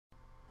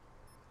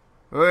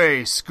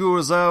Hey,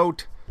 school's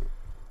out.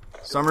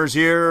 Summer's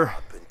here.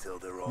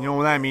 You know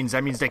what that means?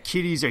 That means the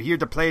kiddies are here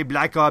to play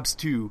Black Ops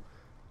 2.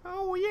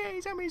 Oh,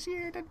 yay, summer's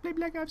here to play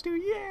Black Ops 2.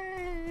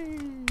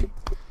 Yay!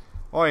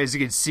 Oh, as you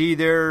can see,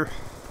 they're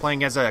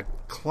playing as a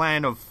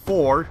clan of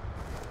 4.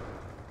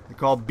 They're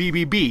called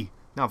BBB.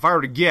 Now, if I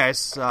were to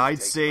guess,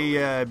 I'd say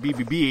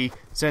BBB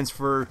stands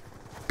for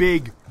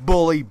Big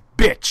Bully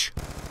Bitch.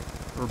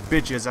 Or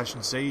bitches, I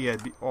should say.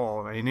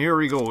 Oh, and here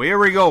we go. Here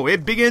we go.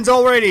 It begins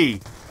already.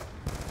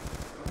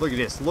 Look at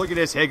this. Look at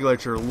this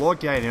headglitcher.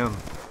 Look at him.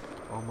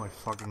 Oh my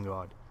fucking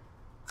god.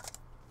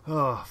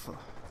 Oh,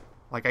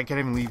 like I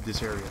can't even leave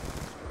this area.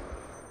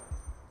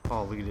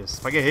 Oh, look at this.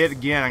 If I get hit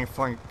again, I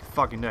can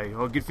fucking die.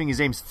 Oh, good thing his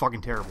aim's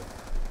fucking terrible.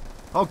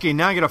 Okay,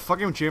 now I gotta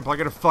fucking chip. I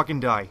gotta fucking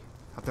die.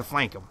 I have to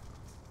flank him.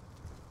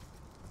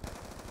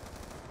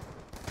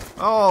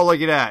 Oh,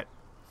 look at that.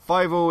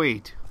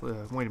 508. Wait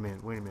a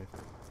minute. Wait a minute.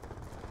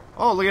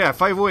 Oh, look at that.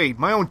 508.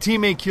 My own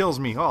teammate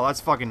kills me. Oh,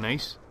 that's fucking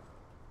nice.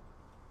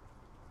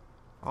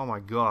 Oh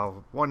my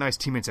god, what nice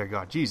teammates I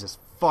got. Jesus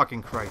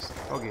fucking Christ.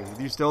 Okay,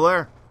 you still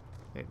there?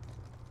 Hey.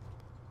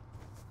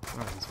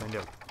 Alright, let's find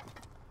out.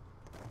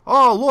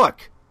 Oh,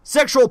 look!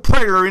 Sexual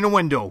predator in a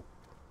window!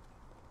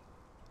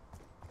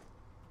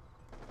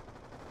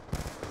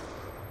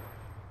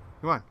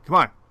 Come on, come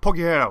on. Poke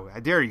your head out. I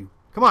dare you.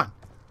 Come on.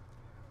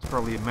 It's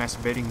probably a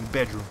masturbating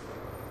bedroom.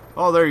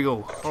 Oh, there you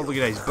go. Oh, look at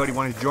that. His buddy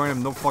wanted to join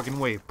him. No fucking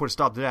way. Put a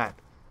stop to that.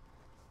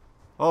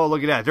 Oh,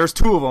 look at that. There's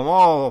 2 of them.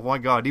 Oh, my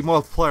god. He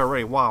multiplier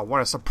already. Wow, what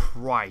a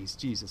surprise.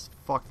 Jesus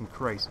fucking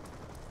Christ.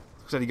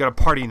 Looks like he got a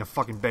party in the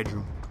fucking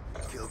bedroom.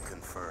 Kill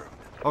confirmed.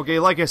 Okay,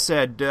 like I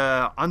said,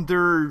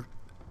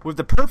 with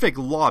the perfect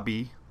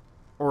lobby,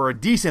 or a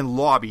decent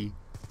lobby,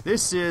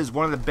 this is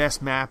one of the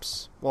best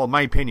maps, well, in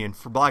my opinion,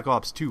 for Black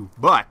Ops 2.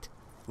 But,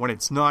 when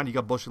it's not, you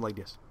got bullshit like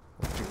this.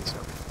 Oh, check this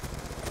out.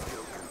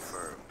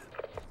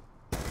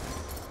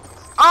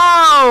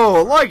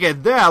 Oh, look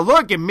at that.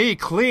 Look at me,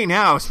 clean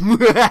house.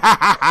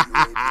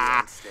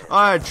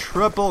 A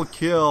triple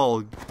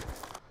kill.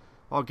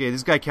 Okay,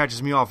 this guy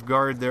catches me off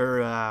guard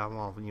there.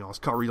 Well, you know, it's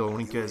caught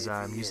reloading because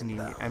I'm using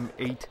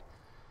the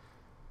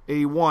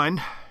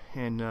M8A1.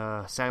 And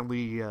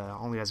sadly,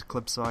 only has a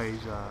clip size.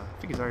 I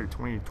think it's either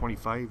 20 or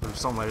 25 or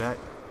something like that.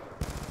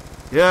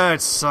 Yeah,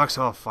 it sucks.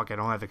 Oh, fuck, I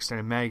don't have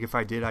extended mag. If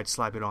I did, I'd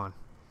slap it on.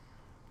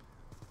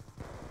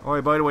 Oh,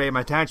 by the way,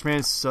 my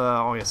attachments,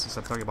 oh yes, since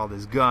I'm talking about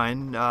this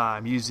gun,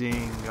 I'm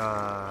using,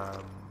 let's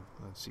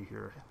see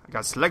here, I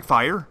got select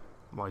fire,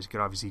 well, as you can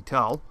obviously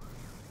tell,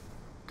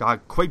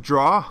 got quick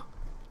draw,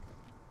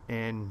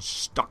 and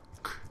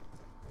stuck.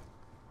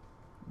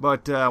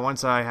 But,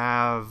 once I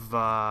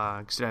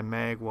have, extended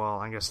mag,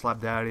 well, I'm gonna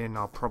slap that in.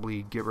 I'll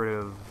probably get rid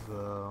of,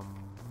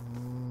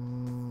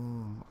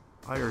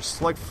 either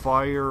select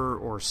fire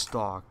or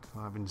stock.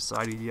 I haven't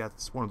decided yet.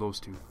 It's one of those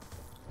two.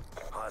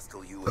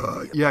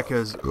 Yeah,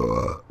 cause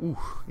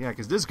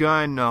this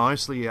gun,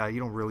 honestly, you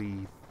don't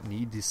really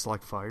need to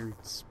select fire.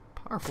 It's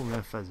powerful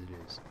enough as it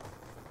is.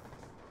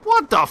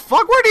 What the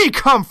fuck? Where did he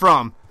come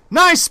from?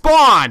 Nice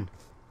spawn!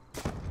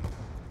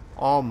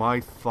 Oh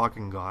my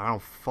fucking god, I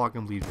don't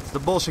fucking believe this. The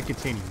bullshit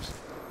continues.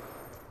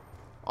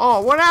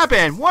 Oh, what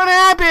happened? What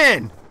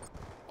happened?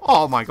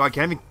 Oh my god, I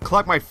can't even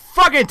collect my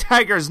fucking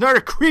tigers. Another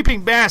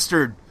creeping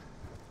bastard.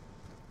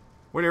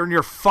 Wait, earn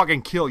your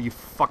fucking kill, you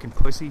fucking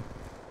pussy.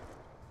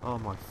 Oh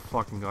my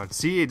fucking god.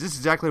 See, this is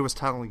exactly what I was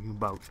telling you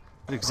about. This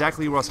is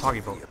exactly what I was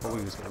talking about. Oh, look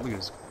at this guy. Look at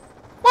this.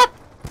 What?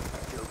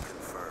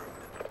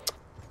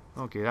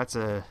 Okay, that's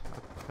a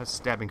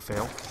stabbing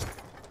fail.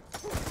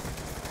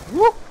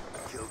 Whoop!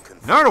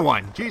 Another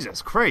one!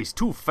 Jesus Christ.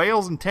 2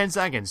 fails in 10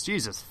 seconds.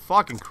 Jesus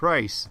fucking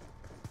Christ.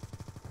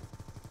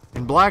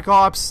 In Black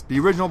Ops, the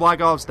original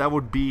Black Ops, that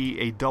would be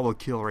a double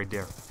kill right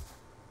there.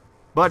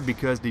 But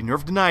because they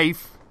nerfed the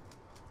knife,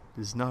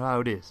 this is not how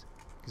it is.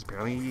 Because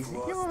apparently,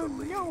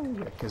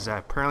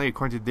 apparently,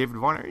 according to David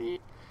Warner,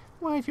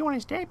 well, if you want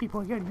to stab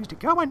people, you gotta use the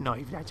combat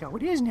knife. That's how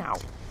it is now.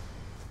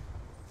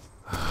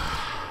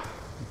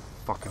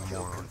 Fucking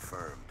moron.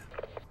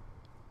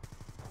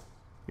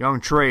 Young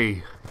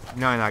Trey,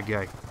 no, that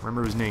guy.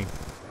 Remember his name.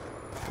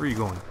 Where are you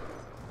going?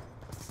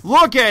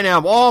 Look at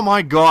him! Oh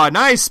my god,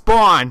 nice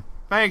spawn!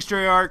 Thanks,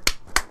 Treyarch.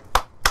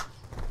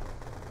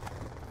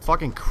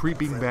 Fucking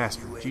creeping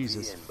bastard.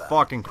 Jesus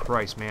fucking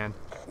Christ, man.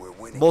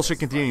 Bullshit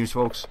continues,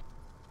 folks.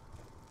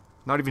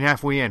 Not even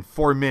halfway in.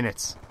 4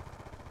 minutes.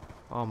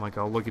 Oh my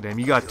god, look at him.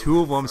 You got 2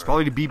 of them. It's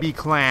probably the BBB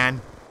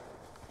Clan.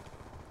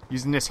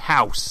 Using this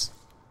house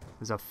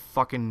as a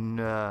fucking,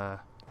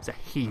 it's a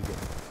haven.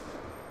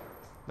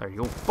 There you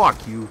go.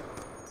 Fuck you.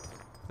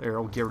 There,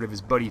 I'll get rid of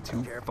his buddy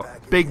too.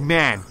 Big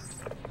man.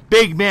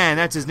 Big man,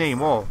 that's his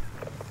name. Oh.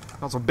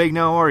 Not so big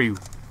now, are you?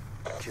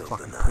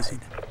 Fucking pussy.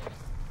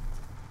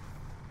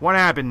 What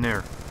happened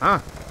there? Huh?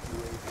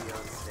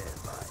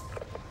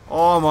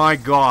 Oh my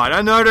god,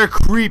 another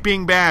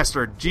creeping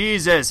bastard.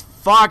 Jesus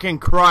fucking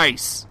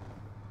Christ.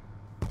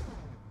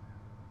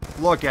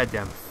 Look at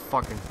them.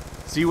 Fucking.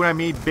 See what I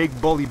mean?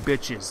 Big bully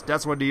bitches.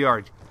 That's what they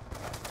are.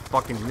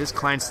 Fucking this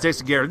clan sticks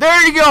together.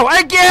 There you go!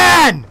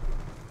 Again!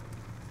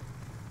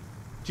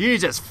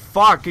 Jesus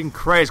fucking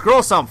Christ.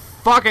 Grow some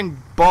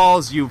fucking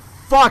balls, you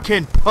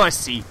fucking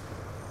pussy.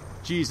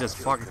 Jesus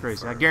fucking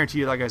Christ. I guarantee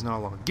you that guy's not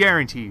alone.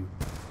 Guarantee you.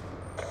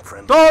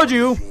 Told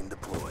you!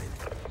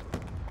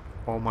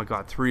 Oh my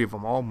god, 3 of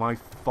them. Oh my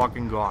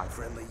fucking god.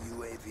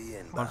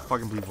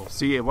 Unfucking believable.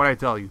 See, what I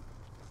tell you.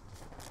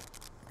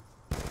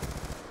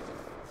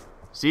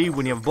 See,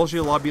 when you have a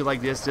bullshit lobby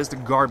like this is the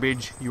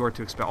garbage you are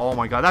to expect. Oh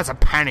my god, that's a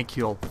panic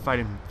kill if I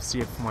didn't see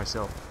it for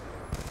myself.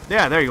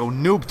 Yeah, there you go.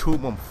 Noob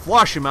tube him.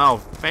 Flush him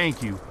out.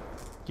 Thank you.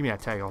 Give me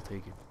that tag. I'll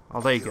take it.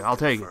 I'll take it. I'll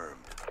take it.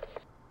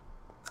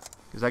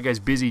 Because that guy's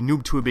busy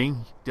noob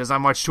tubing. Doesn't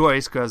have much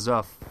choice because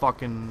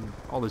fucking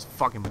all this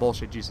fucking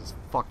bullshit. Jesus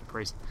fucking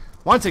Christ.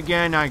 Once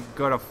again, I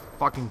gotta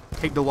fucking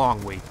take the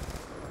long way.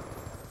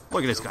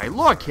 Look at this guy.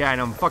 Look at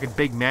him. Fucking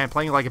big man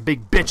playing like a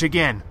big bitch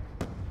again.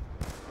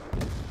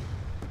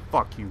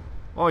 Fuck you.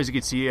 Oh, as you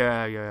can see,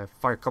 fire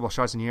a couple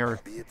shots in the air.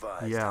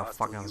 Yeah,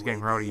 fucking, I was getting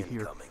rowdy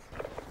here.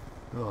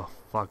 Oh,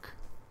 fuck.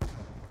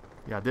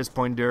 Yeah, at this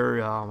point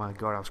there, oh my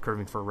god, I was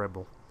curving for a Red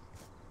Bull.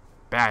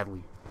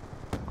 Badly.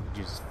 Oh,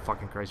 Jesus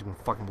fucking Christ, you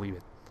won't fucking believe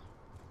it.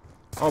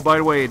 Oh, by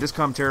the way, this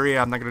commentary,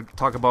 I'm not going to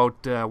talk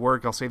about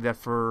work. I'll save that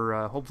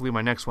for hopefully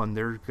my next one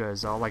there,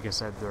 because like I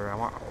said there, I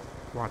want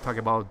to talk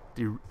about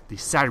the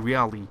sad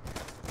reality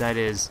that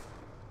is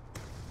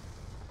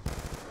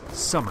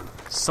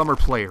summer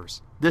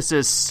players. This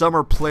is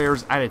summer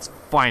players at its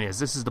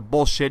finest. This is the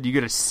bullshit you're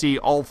gonna see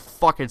all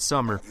fucking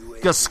summer.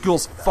 Because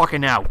school's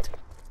fucking out.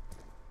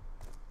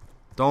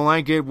 Don't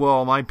like it?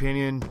 Well, in my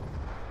opinion,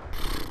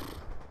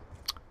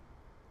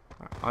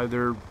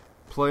 either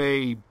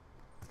play,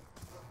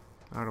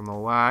 I don't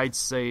know, I'd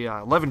say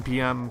 11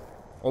 p.m.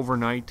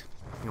 overnight.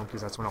 You know,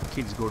 because that's when all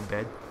kids go to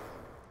bed.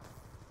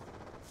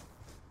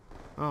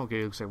 Oh,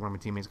 okay, looks like one of my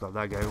teammates got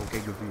that guy. Okay,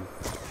 good for you.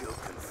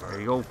 There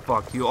you go,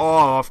 fuck you.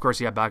 Oh, of course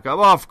he had backup.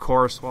 Of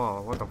course.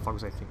 Oh, what the fuck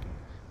was I thinking?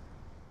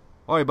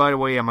 Oh, yeah, by the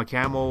way, I'm a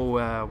camo.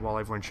 Well,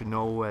 everyone should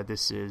know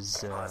this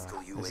is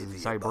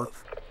Cyber.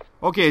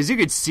 Okay, as you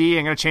can see,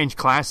 I'm gonna change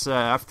class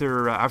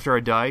after I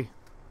die,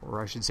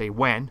 or I should say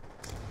when,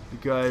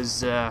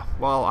 because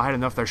well, I had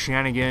enough of their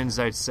shenanigans.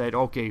 I said,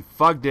 okay,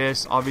 fuck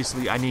this.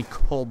 Obviously, I need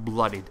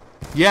cold-blooded.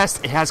 Yes,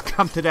 it has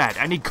come to that.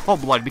 I need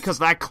cold-blooded because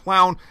that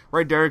clown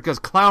right there. Because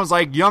clowns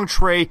like Young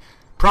Trey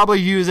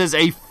probably uses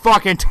a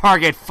fucking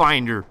target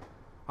finder.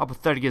 How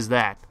pathetic is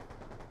that?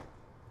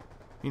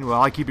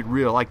 Meanwhile, I keep it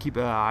real.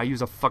 I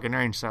use a fucking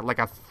iron sight like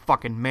a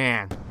fucking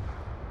man.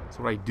 That's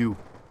what I do.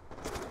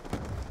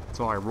 That's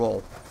how I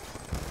roll.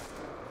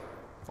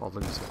 Oh, look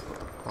at this guy. What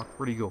the fuck?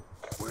 Where'd he go?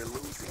 We're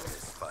losing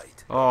this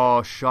fight.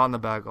 Oh, shot in the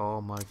back. Oh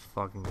my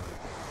fucking god.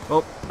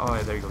 Oh,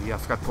 yeah, there you go. Yeah, I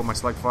forgot to put my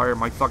select fire.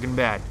 My fucking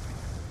bad.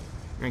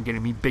 You ain't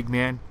getting me, big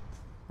man.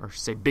 Or I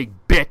should say, big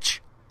bitch.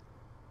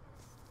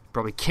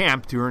 Probably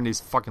camped to earn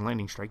his fucking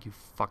landing strike, you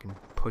fucking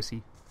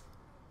pussy.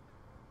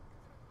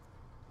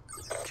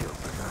 Kill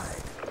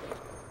denied.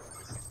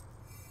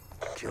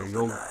 There you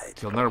go.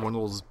 Kill another one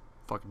of those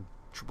fucking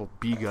triple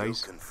B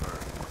guys.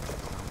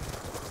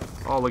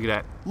 Oh, look at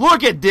that.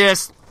 Look at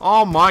this!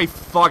 Oh my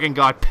fucking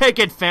god.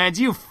 Picket fans,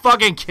 you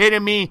fucking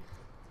kidding me?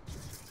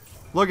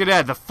 Look at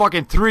that, the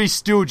fucking Three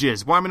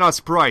Stooges. Why am I not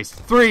surprised?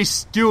 Three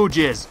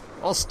Stooges.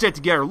 All stick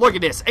together. Look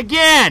at this.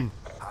 Again!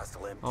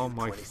 Oh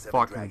my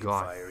fucking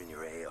god.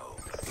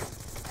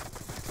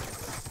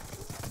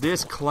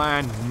 This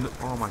clan,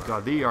 oh my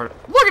god, they are...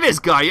 Look at this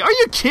guy! Are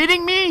you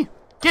kidding me?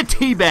 Get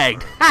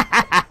teabagged!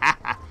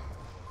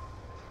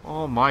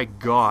 Oh my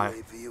god.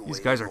 These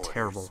guys are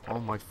terrible. Oh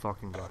my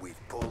fucking god.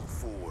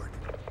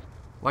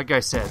 Like I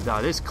said,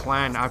 this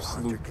clan,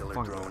 absolute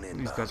fucking...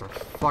 These guys are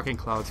fucking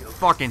clouds.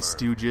 Fucking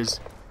stooges.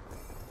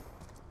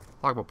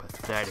 Talk about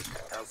pathetic.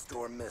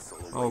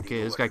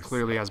 Okay, this guy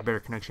clearly has better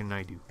connection than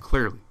I do.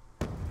 Clearly.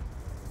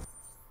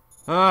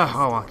 Oh,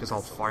 I guess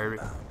I'll fire it.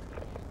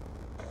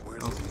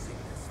 Okay.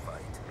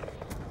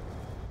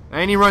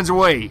 And he runs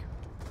away.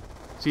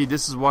 See,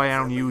 this is why I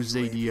don't use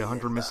the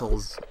Hunter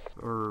missiles,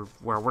 or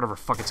whatever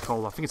fuck it's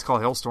called. I think it's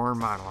called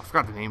Hailstorm. I don't know. I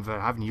forgot the name of it.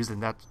 I haven't used it in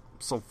that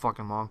so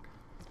fucking long.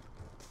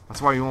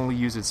 That's why you only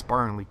use it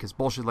sparingly, because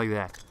bullshit like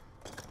that.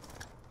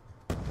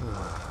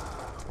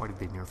 Why did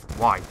they nerf it?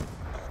 Why?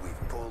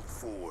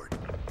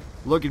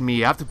 Look at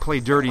me. I have to play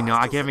dirty now.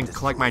 I can't even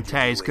collect my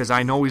tags because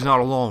I know he's not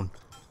alone.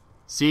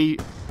 See?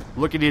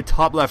 Look at the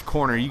top left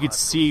corner. You can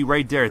see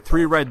right there.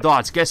 3 red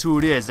dots. Guess who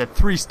it is? That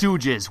Three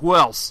Stooges. Who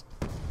else?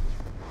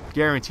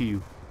 Guarantee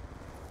you.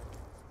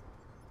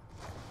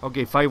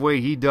 Okay, 5-way.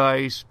 He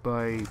dies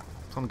by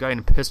some guy in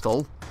a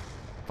pistol.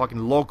 Fucking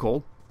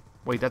local.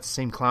 Wait, that's the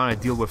same clown I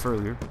dealt with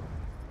earlier.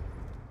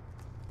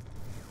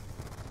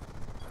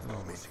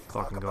 Oh my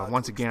fucking god.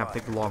 Once again, I'm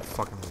taking a long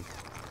fucking way.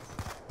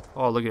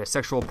 Oh, look at that.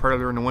 Sexual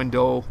predator in the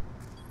window.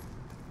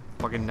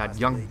 Fucking that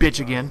young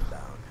bitch again.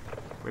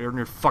 Right on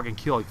your fucking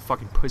kill, you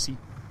fucking pussy.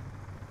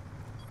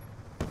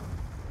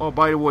 Oh,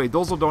 by the way,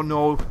 those who don't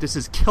know, this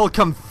is kill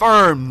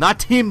confirmed, not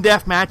team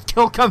deathmatch.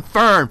 Kill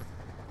confirmed.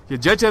 The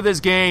judge of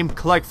this game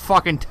collect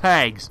fucking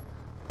tags.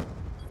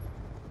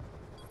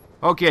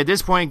 Okay, at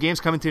this point, game's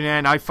coming to an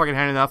end. I fucking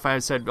had enough. I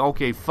said,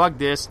 okay, fuck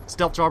this.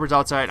 Stealth choppers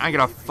outside. I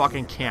gotta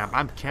fucking camp.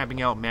 I'm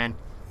camping out, man.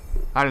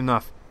 I had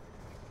enough.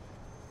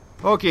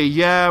 Okay,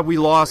 yeah, we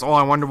lost. Oh,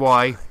 I wonder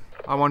why.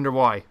 I wonder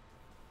why.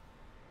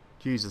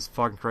 Jesus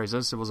fucking Christ,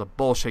 this was a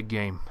bullshit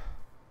game.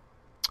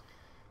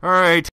 Alright.